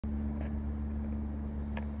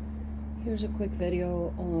Here's a quick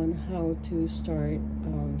video on how to start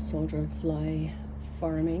soldier fly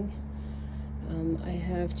farming. I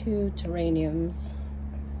have two terrariums,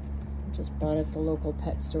 just bought at the local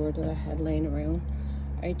pet store that I had laying around.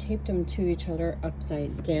 I taped them to each other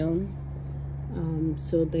upside down,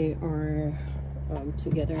 so they are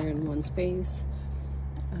together in one space.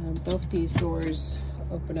 Both these doors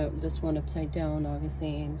open up, this one upside down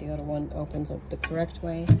obviously, and the other one opens up the correct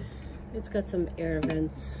way. It's got some air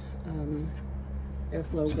vents,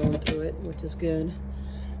 airflow going through it, which is good.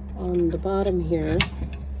 On the bottom here,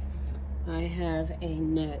 I have a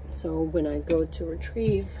net, so when I go to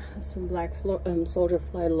retrieve some black soldier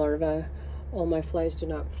fly larvae, all my flies do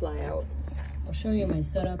not fly out. I'll show you my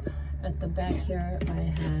setup. At the back here,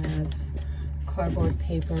 I have cardboard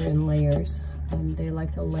paper in layers. They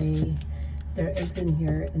like to lay their eggs in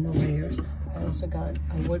here in the layers. I also got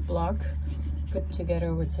a wood block put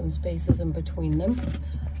together with some spaces in between them.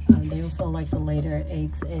 They also like to lay their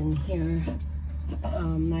eggs in here.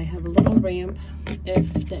 I have a little ramp.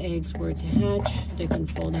 If the eggs were to hatch, they can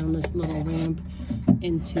fall down this little ramp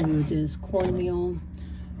into this cornmeal.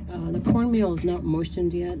 The cornmeal is not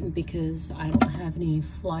moistened yet because I don't have any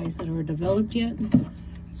flies that are developed yet,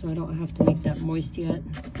 so I don't have to make that moist yet.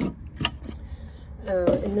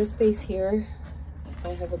 In this space here, I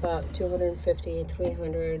have about 250,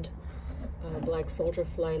 300 black soldier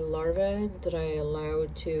fly larvae that I allow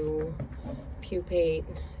to pupate.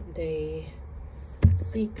 They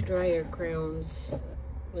seek drier grounds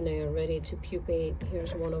when they are ready to pupate.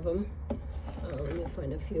 Here's one of them. Let me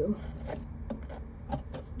find a few.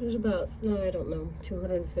 There's about, I don't know,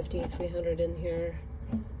 250, 300 in here,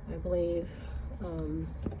 I believe.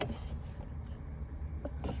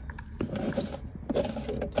 Oops.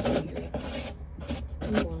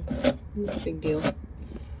 Oh, no big deal.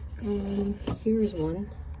 Here's one.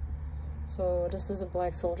 So this is a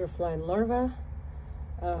black soldier fly larva,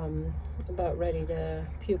 about ready to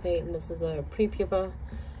pupate, and this is a pre-pupa,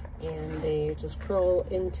 and they just crawl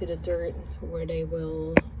into the dirt where they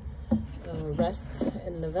will rest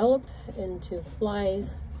and develop into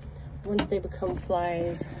flies. Once they become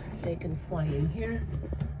flies, they can fly in here.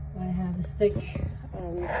 I have a stick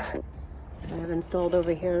I have installed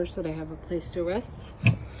over here so they have a place to rest.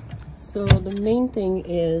 So the main thing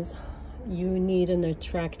is you need an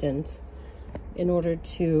attractant in order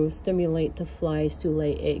to stimulate the flies to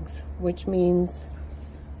lay eggs, which means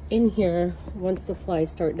in here, once the flies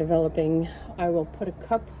start developing, I will put a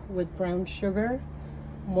cup with brown sugar,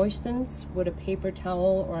 moistened with a paper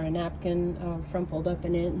towel or a napkin crumpled up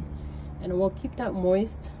in it, and we'll keep that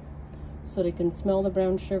moist so they can smell the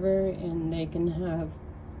brown sugar and they can have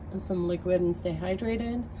some liquid and stay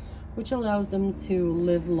hydrated, which allows them to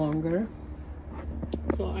live longer.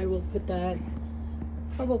 So I will put that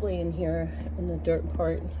probably in here in the dirt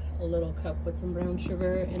part, a little cup with some brown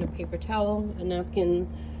sugar and a paper towel, a napkin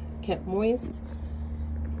kept moist.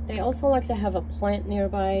 They also like to have a plant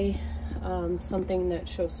nearby, something that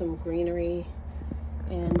shows some greenery,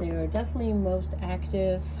 and they are definitely most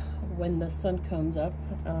active when the sun comes up.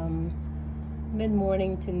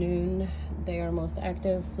 Mid-morning to noon, they are most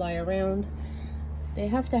active, fly around. They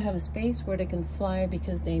have to have a space where they can fly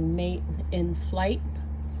because they mate in flight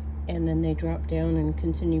and then they drop down and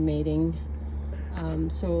continue mating.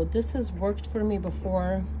 So this has worked for me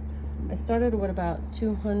before. I started with about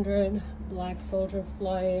 200 black soldier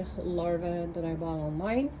fly larvae that I bought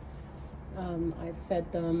online. I fed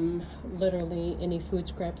them literally any food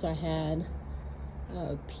scraps I had,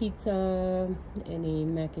 pizza, any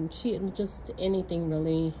mac and cheese, just anything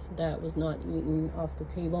really that was not eaten off the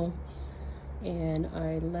table. And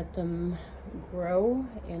I let them grow,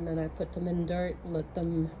 and then I put them in dirt, let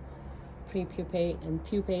them pre-pupate and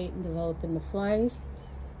pupate and develop into flies.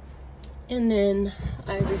 And then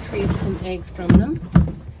I retrieved some eggs from them,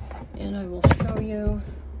 and I will show you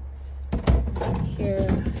here.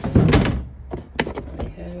 I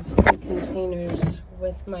have 3 containers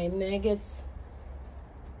with my maggots.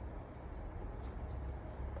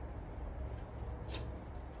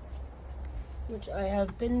 Which I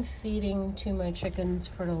have been feeding to my chickens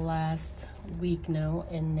for the last week now,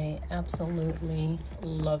 and they absolutely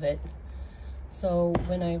love it. So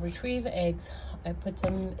when I retrieve eggs, I put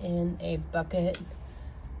them in a bucket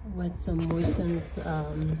with some moistened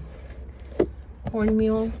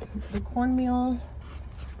cornmeal. The cornmeal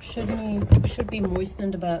should be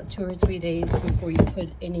moistened about 2 or 3 days before you put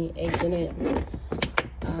any eggs in it,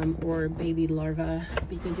 or baby larvae,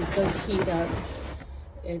 because it does heat up.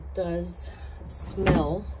 It does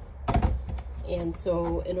smell, and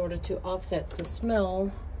so in order to offset the smell,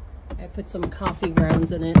 I put some coffee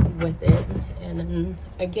grounds in it with it, and then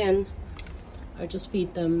again I just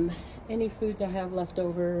feed them any foods I have left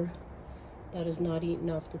over that is not eaten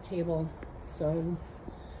off the table. So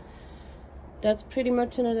that's pretty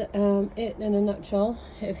much it in a nutshell.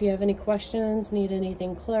 If you have any questions, need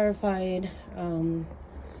anything clarified,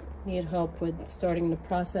 need help with starting the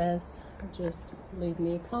process, just leave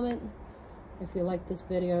me a comment. If you like this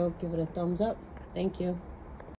video, give it a thumbs up. Thank you.